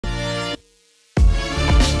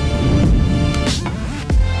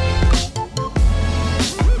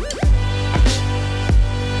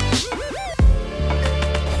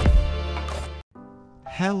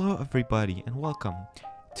Hello everybody and welcome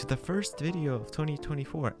to the first video of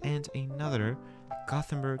 2024 and another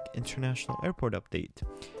Gothenburg International Airport update.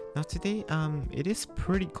 Now today it is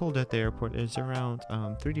pretty cold at the airport. It's around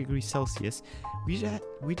 3 degrees Celsius. We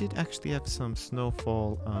did actually have some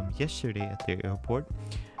snowfall yesterday at the airport.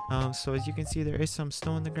 So as you can see, there is some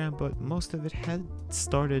snow on the ground, but most of it had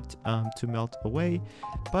started to melt away.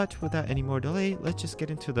 But without any more delay, let's just get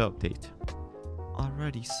into the update.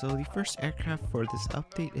 Alrighty, so the first aircraft for this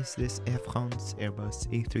update is this Air France Airbus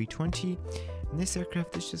A320, and this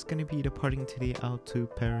aircraft is just going to be departing today out to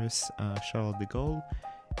Paris Charles de Gaulle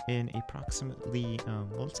in approximately,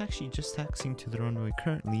 well, it's actually just taxiing to the runway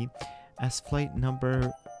currently as flight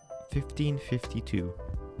number 1552.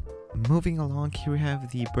 Moving along, here we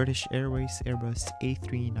have the British Airways Airbus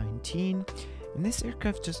A319, and this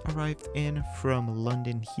aircraft just arrived in from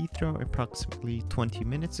London Heathrow approximately 20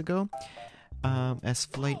 minutes ago. As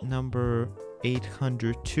flight number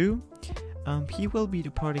 802. He will be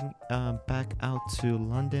departing back out to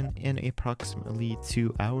London in approximately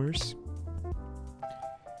 2 hours.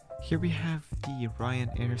 Here we have the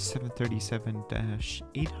Ryanair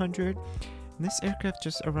 737-800. This aircraft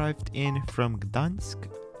just arrived in from Donetsk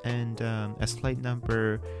and as flight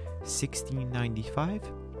number 1695.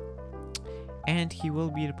 And he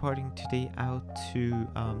will be departing today out to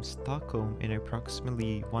Stockholm in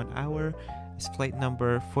approximately 1 hour. Flight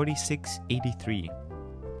number 4683.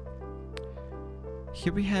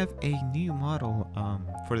 Here we have a new model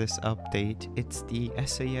for this update. It's the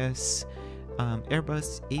SAS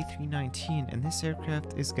Airbus A319, and this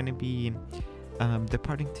aircraft is going to be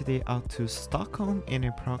departing today out to Stockholm in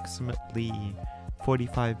approximately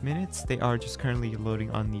 45 minutes. They are just currently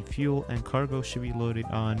loading on the fuel, and cargo should be loaded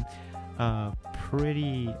on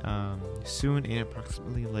pretty soon in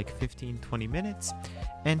approximately like 15-20 minutes,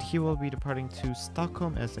 and he will be departing to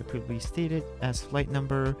Stockholm as I previously stated as flight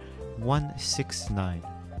number 169.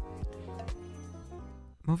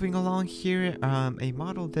 Moving along here, a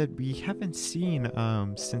model that we haven't seen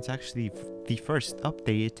since actually the first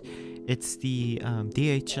update. It's the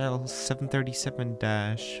DHL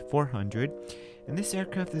 737-400, and this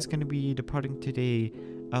aircraft is going to be departing today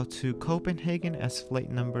out to Copenhagen as flight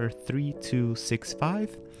number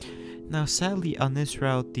 3265. Now sadly on this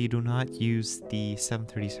route they do not use the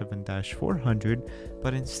 737-400,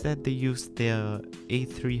 but instead they use the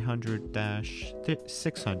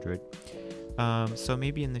A300-600. So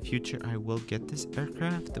maybe in the future I will get this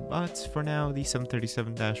aircraft, but for now the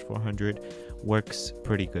 737-400 works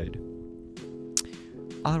pretty good.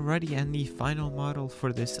 Alrighty, and the final model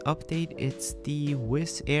for this update, it's the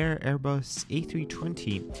Wizz Air Airbus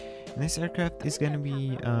A320. And this aircraft is going to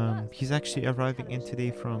be, he's actually arriving in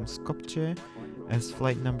today from Skopje as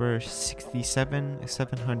flight number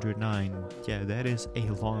 67709. Yeah, that is a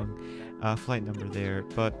long flight number there.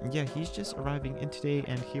 But yeah, he's just arriving in today,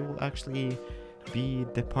 and he will actually be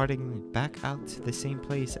departing back out to the same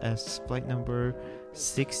place as flight number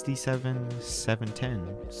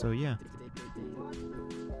 67710. So yeah.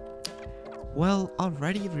 Well,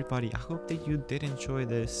 alrighty everybody, I hope that you did enjoy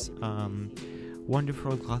this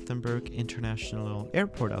wonderful Gothenburg International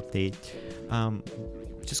Airport update.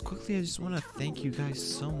 Just quickly, I just want to thank you guys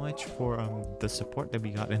so much for the support that we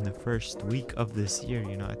got in the first week of this year.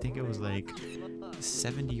 You know, I think it was like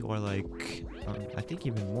 70 or like, I think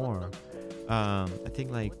even more. I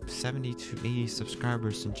think like 70 to 80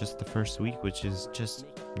 subscribers in just the first week, which is just,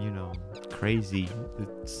 you know, crazy.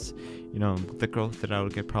 It's, you know, the growth that I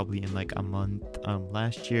would get probably in like a month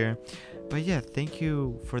last year. But yeah, thank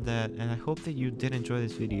you for that, and I hope that you did enjoy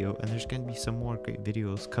this video, and there's gonna be some more great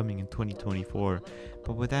videos coming in 2024.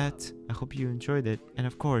 But with that, I hope you enjoyed it, and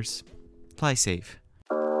of course, fly safe.